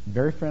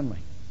 very friendly.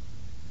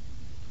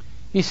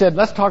 He said,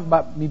 let's talk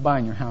about me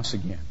buying your house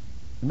again.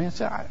 The man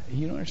said,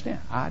 you don't understand.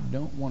 I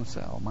don't want to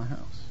sell my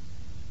house.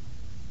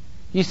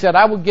 He said,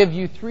 I will give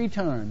you 3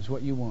 times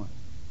what you want.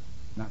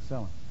 Not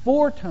selling.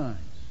 4 times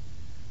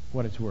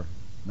what it's worth.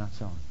 Not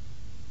selling.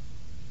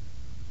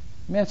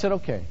 The man said,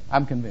 okay,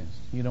 I'm convinced.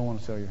 You don't want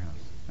to sell your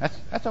house.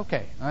 That's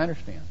okay. I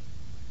understand.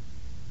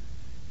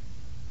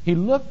 He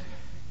looked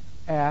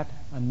at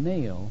a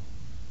nail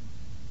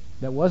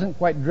that wasn't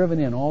quite driven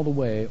in all the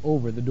way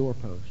over the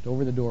doorpost,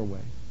 over the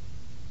doorway.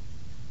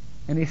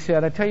 And he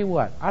said, I tell you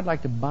what, I'd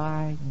like to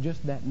buy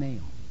just that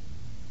nail.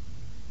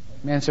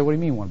 The man said, what do you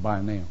mean you want to buy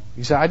a nail?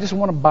 He said, I just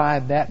want to buy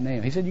that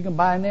nail. He said, you can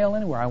buy a nail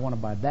anywhere. I want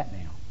to buy that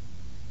nail.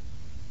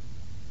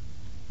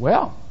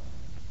 Well,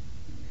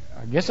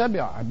 I guess I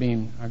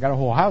got a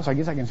whole house. I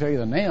guess I can sell you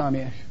the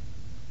nail.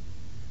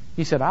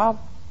 He said,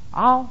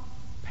 I'll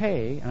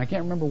pay, and I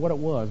can't remember what it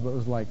was, but it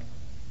was like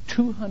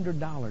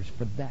 $200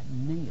 for that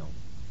nail.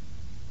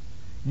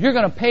 You're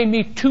going to pay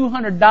me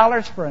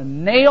 $200 for a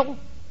nail?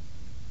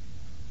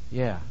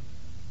 Yeah.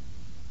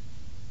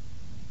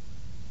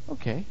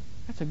 Okay,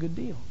 that's a good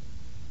deal.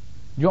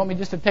 You want me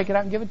just to take it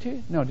out and give it to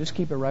you? No, just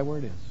keep it right where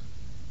it is.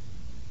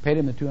 Paid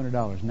him the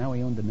 $200. Now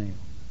he owned the nail.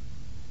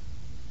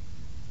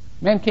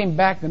 Man came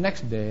back the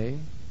next day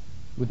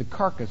with the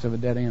carcass of a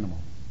dead animal.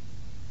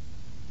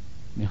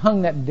 And he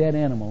hung that dead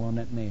animal on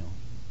that nail.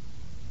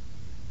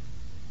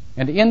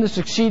 And in the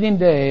succeeding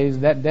days,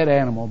 that dead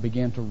animal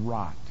began to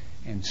rot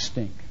and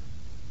stink.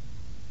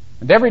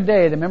 And every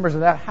day, the members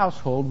of that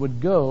household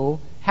would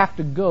have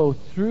to go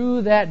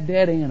through that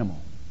dead animal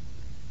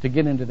to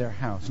get into their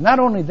house. Not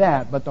only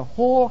that, but the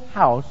whole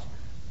house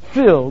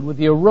filled with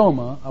the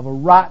aroma of a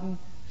rotten,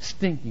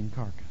 stinking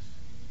carcass.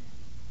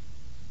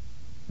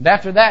 And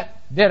after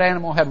that dead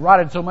animal had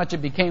rotted so much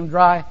it became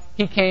dry,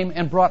 he came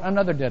and brought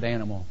another dead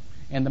animal.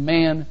 And the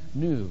man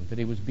knew that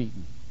he was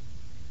beaten.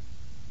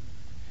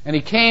 And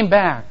he came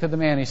back to the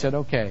man. He said,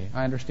 okay,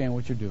 I understand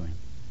what you're doing.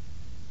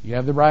 You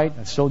have the right.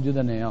 I sold you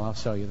the nail. I'll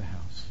sell you the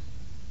house.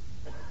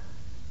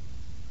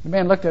 The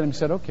man looked at him and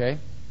said, okay,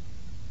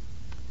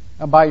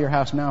 I'll buy your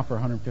house now for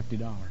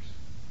 $150.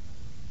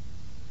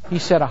 He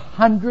said,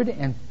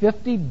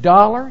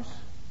 $150?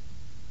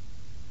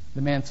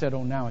 The man said,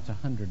 oh, now it's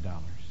 $100.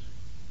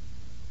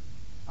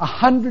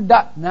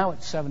 $100. Now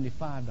it's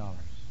 $75.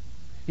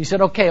 He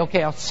said,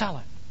 okay, I'll sell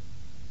it.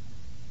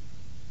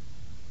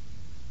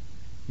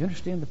 You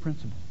understand the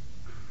principle?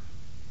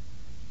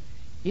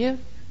 If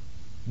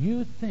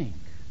you think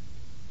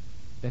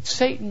that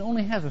Satan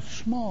only has a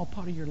small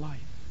part of your life,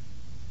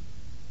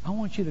 I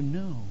want you to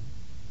know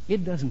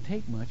it doesn't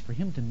take much for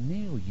him to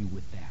nail you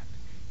with that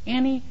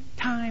any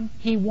time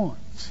he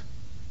wants.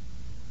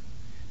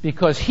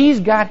 Because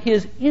he's got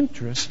his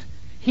interest,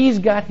 he's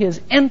got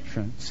his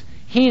entrance,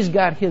 he's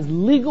got his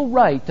legal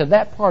right to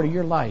that part of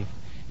your life.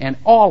 And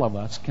all of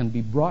us can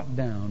be brought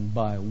down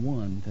by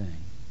one thing.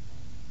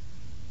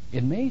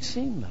 It may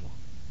seem little,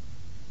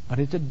 but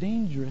it's a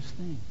dangerous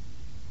thing.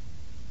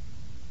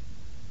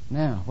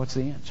 Now, what's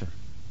the answer?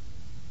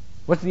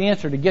 What's the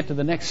answer to get to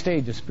the next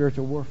stage of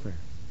spiritual warfare?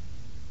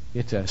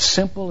 It's as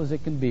simple as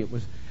it can be. It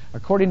was,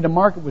 according to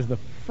Mark, it was the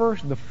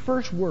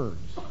first words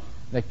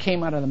that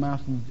came out of the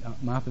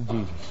mouth of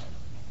Jesus.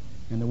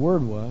 And the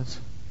word was,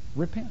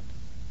 repent.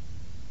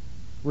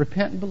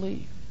 Repent and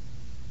believe.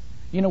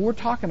 You know, we're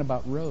talking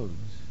about roads.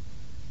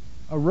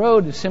 A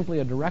road is simply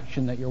a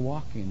direction that you're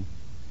walking.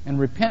 And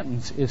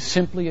repentance is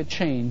simply a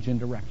change in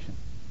direction.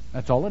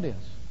 That's all it is.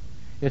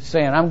 It's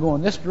saying, I'm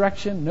going this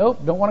direction.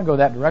 Nope, don't want to go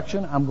that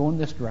direction. I'm going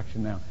this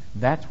direction now.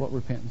 That's what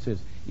repentance is.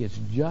 It's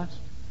just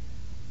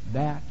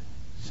that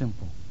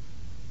simple.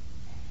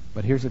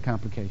 But here's the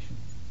complication.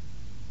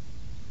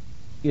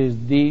 It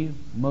is the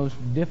most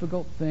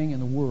difficult thing in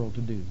the world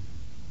to do.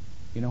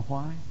 You know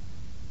why?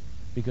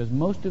 Because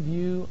most of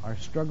you are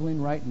struggling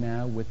right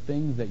now with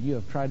things that you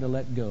have tried to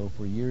let go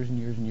for years and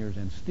years and years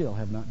and still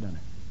have not done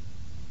it.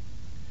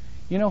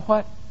 You know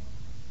what?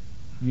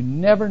 You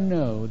never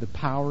know the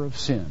power of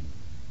sin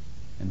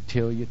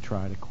until you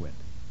try to quit.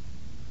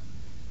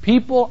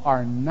 People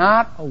are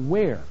not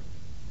aware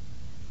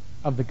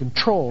of the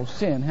control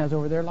sin has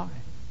over their life.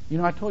 You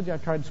know, I told you I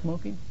tried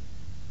smoking.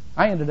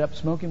 I ended up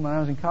smoking when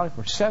I was in college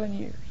for 7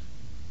 years.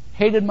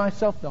 Hated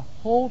myself the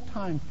whole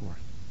time for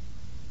it.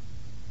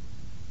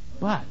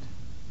 But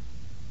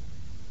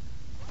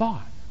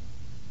thought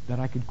that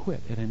I could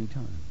quit at any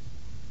time.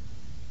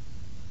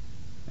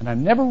 And I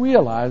never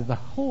realized the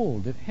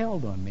hold it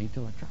held on me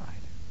till I tried.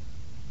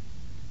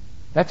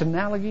 That's an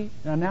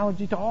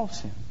analogy to all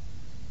sin.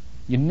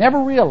 You never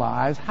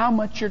realize how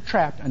much you're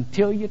trapped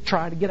until you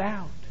try to get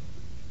out.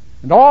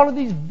 And all of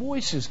these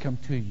voices come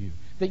to you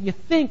that you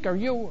think are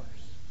yours.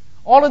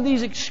 All of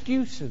these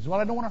excuses. Well,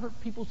 I don't want to hurt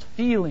people's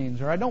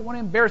feelings, or I don't want to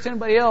embarrass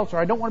anybody else, or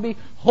I don't want to be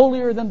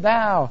holier than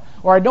thou,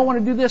 or I don't want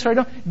to do this, or I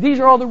don't. These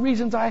are all the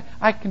reasons I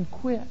can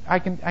quit.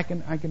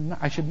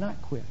 I should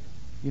not quit.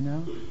 You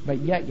know, but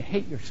yet you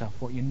hate yourself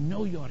for it. You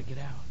know you ought to get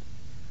out.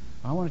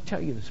 I want to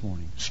tell you this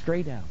morning,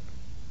 straight out.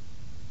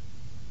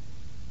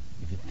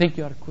 If you think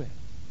you ought to quit,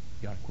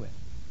 you ought to quit.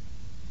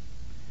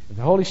 If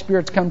the Holy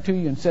Spirit's come to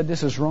you and said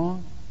this is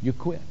wrong, you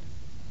quit.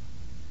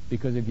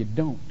 Because if you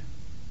don't,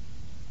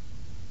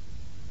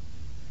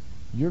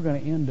 you're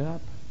going to end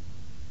up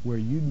where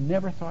you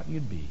never thought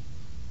you'd be.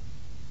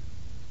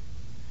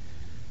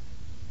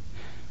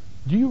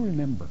 Do you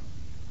remember?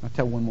 I'll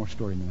tell one more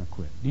story and then I'll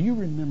quit. Do you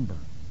remember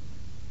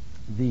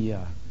the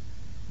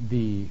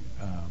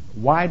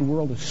Wide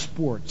World of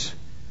Sports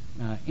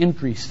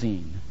entry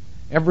scene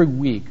every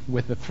week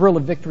with the thrill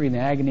of victory and the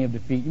agony of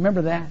defeat? You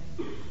remember that?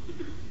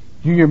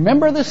 Do you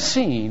remember the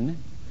scene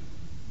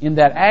in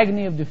that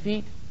agony of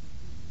defeat?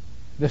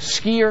 The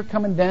skier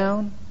coming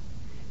down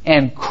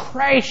and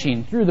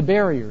crashing through the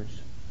barriers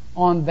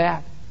on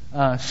that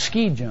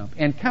ski jump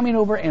and coming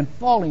over and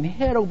falling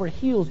head over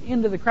heels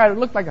into the crowd. It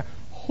looked like a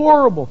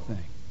horrible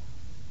thing.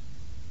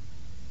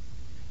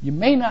 You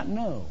may not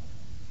know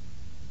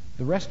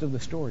the rest of the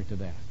story to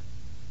that.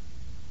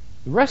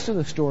 The rest of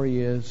the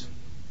story is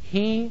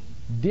he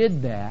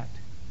did that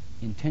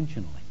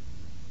intentionally.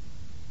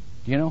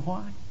 Do you know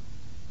why?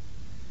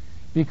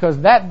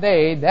 Because that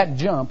day, that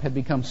jump had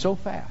become so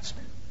fast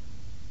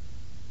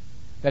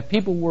that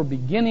people were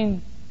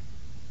beginning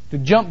to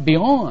jump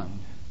beyond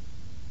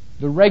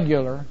the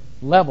regular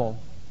level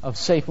of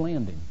safe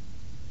landing.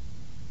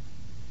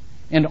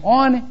 And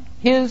on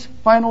his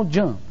final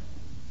jump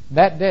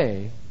that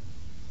day,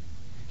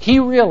 he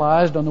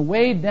realized on the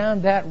way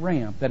down that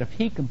ramp that if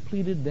he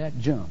completed that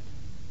jump,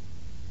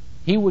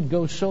 he would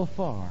go so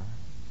far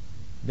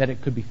that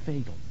it could be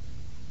fatal.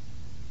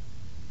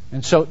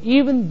 And so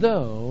even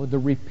though the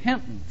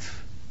repentance,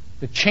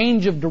 the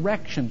change of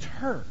directions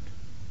hurt,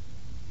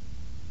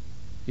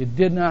 it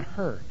did not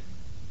hurt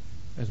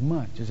as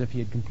much as if he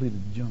had completed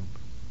the jump.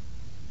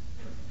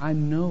 I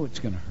know it's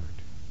going to hurt.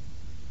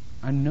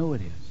 I know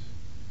it is.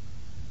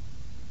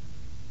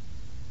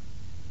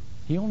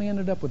 He only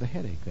ended up with a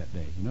headache that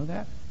day. You know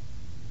that?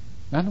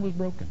 Nothing was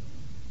broken.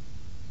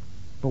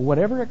 But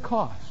whatever it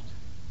cost,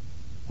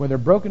 whether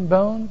broken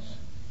bones,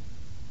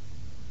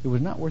 it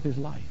was not worth his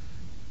life.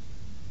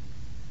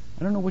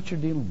 I don't know what you're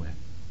dealing with.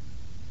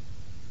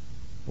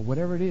 But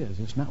whatever it is,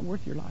 it's not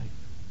worth your life.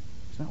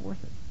 It's not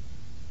worth it.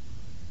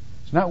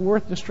 It's not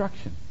worth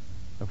destruction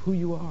of who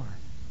you are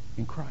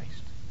in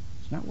Christ.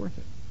 It's not worth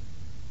it.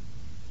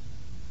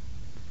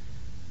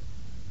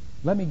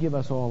 Let me give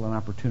us all an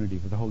opportunity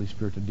for the Holy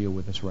Spirit to deal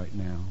with us right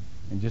now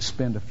and just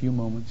spend a few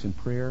moments in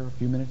prayer, a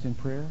few minutes in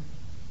prayer.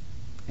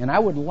 And I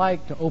would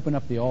like to open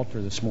up the altar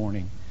this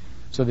morning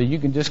so that you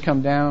can just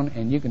come down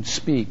and you can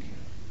speak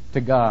to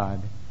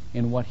God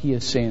in what He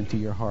is saying to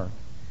your heart.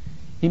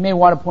 He may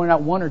want to point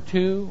out 1 or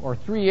 2 or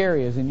 3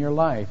 areas in your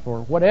life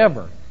or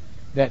whatever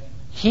that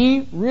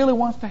He really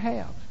wants to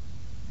have.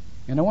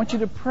 And I want you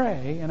to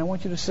pray and I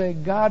want you to say,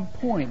 God,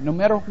 point, no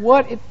matter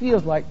what it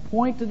feels like,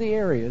 point to the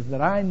areas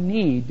that I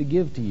need to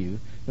give to you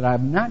that I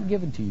have not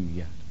given to you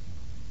yet.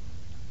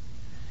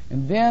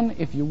 And then,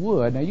 if you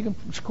would, now you can,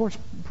 of course,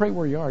 pray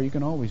where you are. You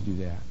can always do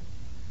that.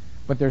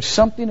 But there's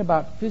something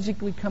about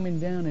physically coming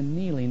down and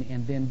kneeling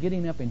and then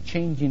getting up and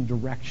changing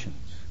directions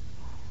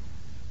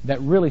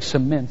that really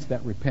cements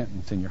that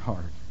repentance in your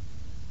heart.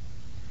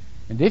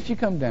 And if you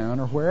come down,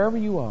 or wherever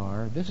you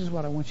are, this is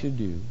what I want you to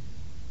do,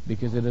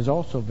 because it is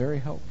also very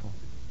helpful.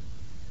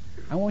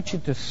 I want you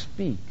to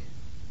speak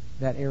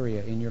that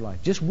area in your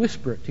life. Just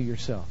whisper it to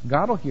yourself.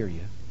 God will hear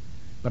you,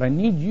 but I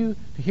need you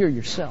to hear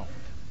yourself.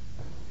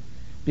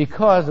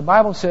 Because the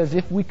Bible says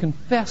if we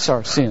confess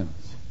our sins,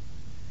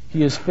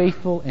 He is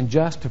faithful and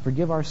just to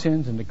forgive our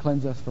sins and to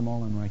cleanse us from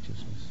all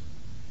unrighteousness.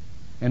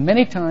 And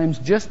many times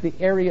just the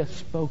area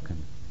spoken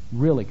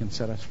really can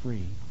set us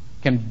free,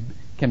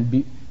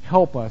 can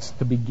help us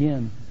to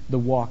begin the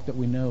walk that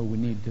we know we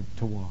need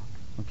to walk.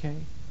 Okay?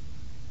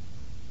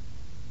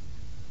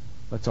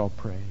 Let's all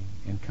pray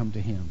and come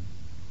to Him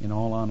in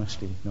all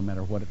honesty, no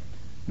matter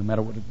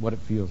what it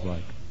feels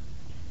like.